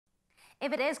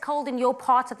If it is cold in your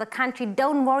part of the country,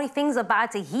 don't worry, things are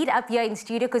about to heat up here in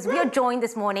studio because we are joined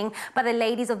this morning by the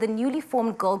ladies of the newly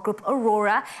formed girl group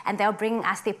Aurora, and they're bringing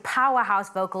us their powerhouse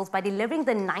vocals by delivering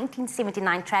the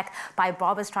 1979 track by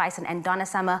Barbra Streisand and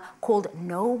Donna called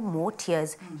No More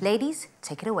Tears. Ladies,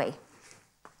 take it away.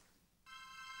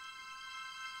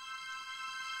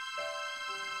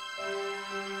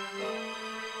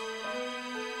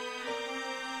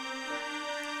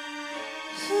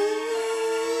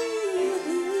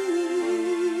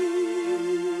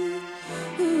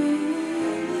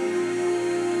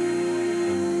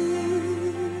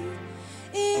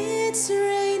 It's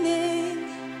raining,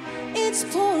 it's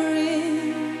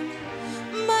pouring,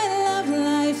 my love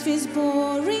life is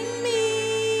boring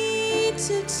me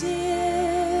to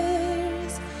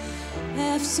tears.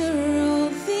 After all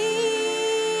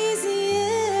these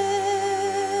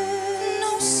years,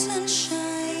 no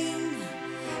sunshine,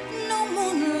 no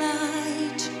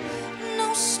moonlight,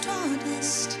 no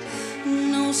stardust,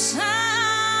 no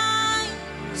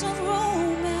signs of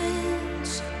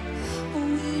romance.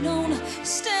 We don't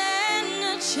stand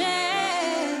a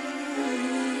chance.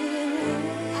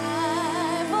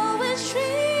 I've always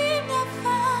dreamed of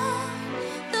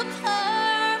the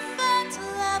perfect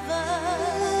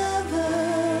lover,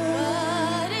 but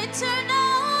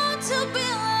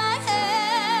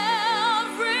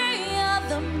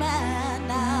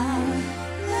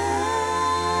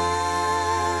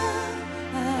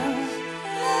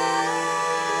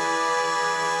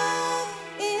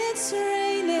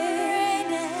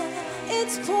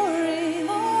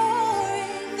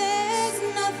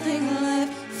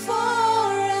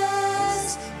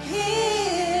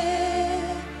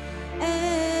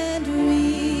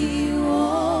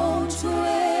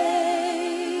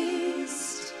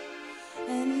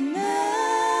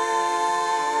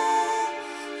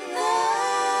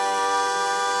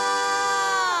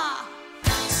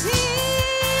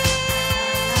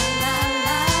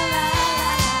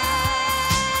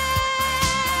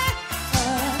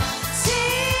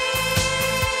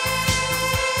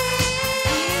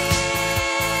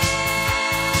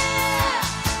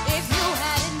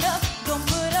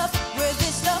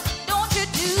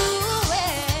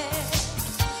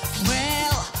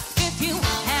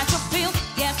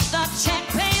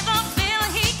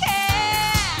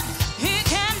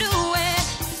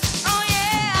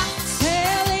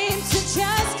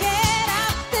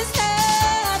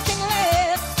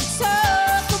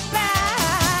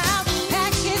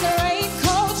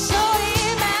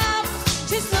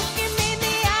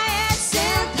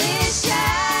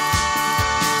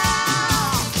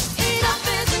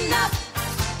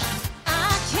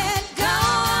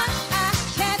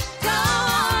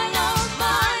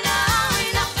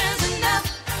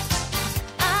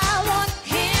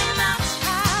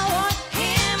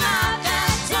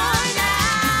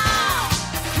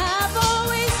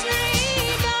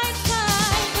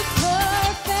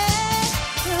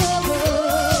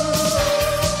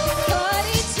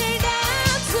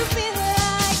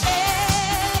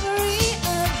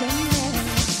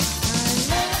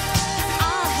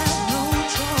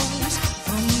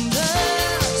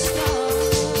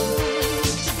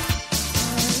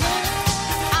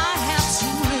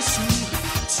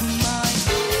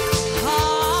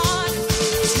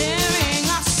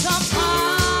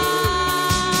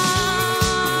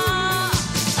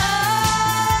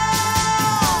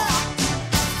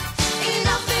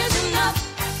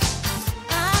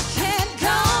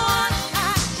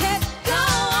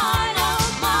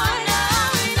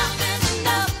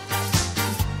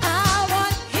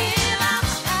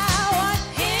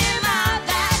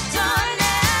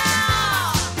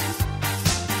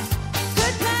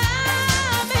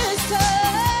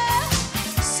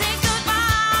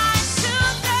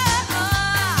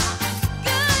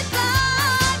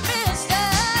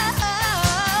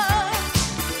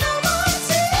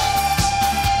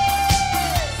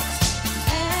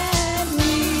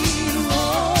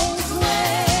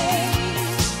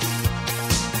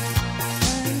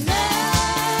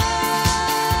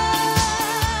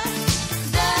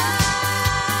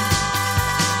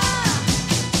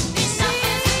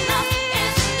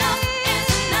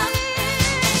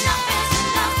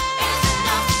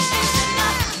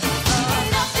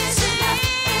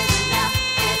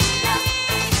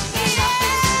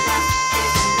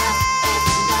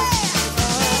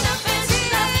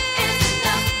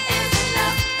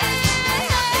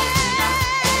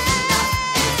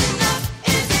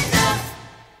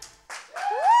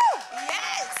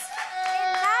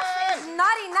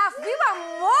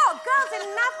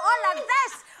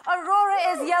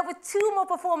with 2 more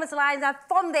performance lines up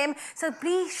from them, so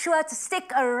be sure to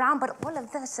stick around. But all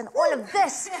of this and all of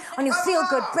this on your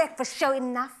feel-good breakfast show,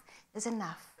 enough is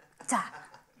enough. Ta.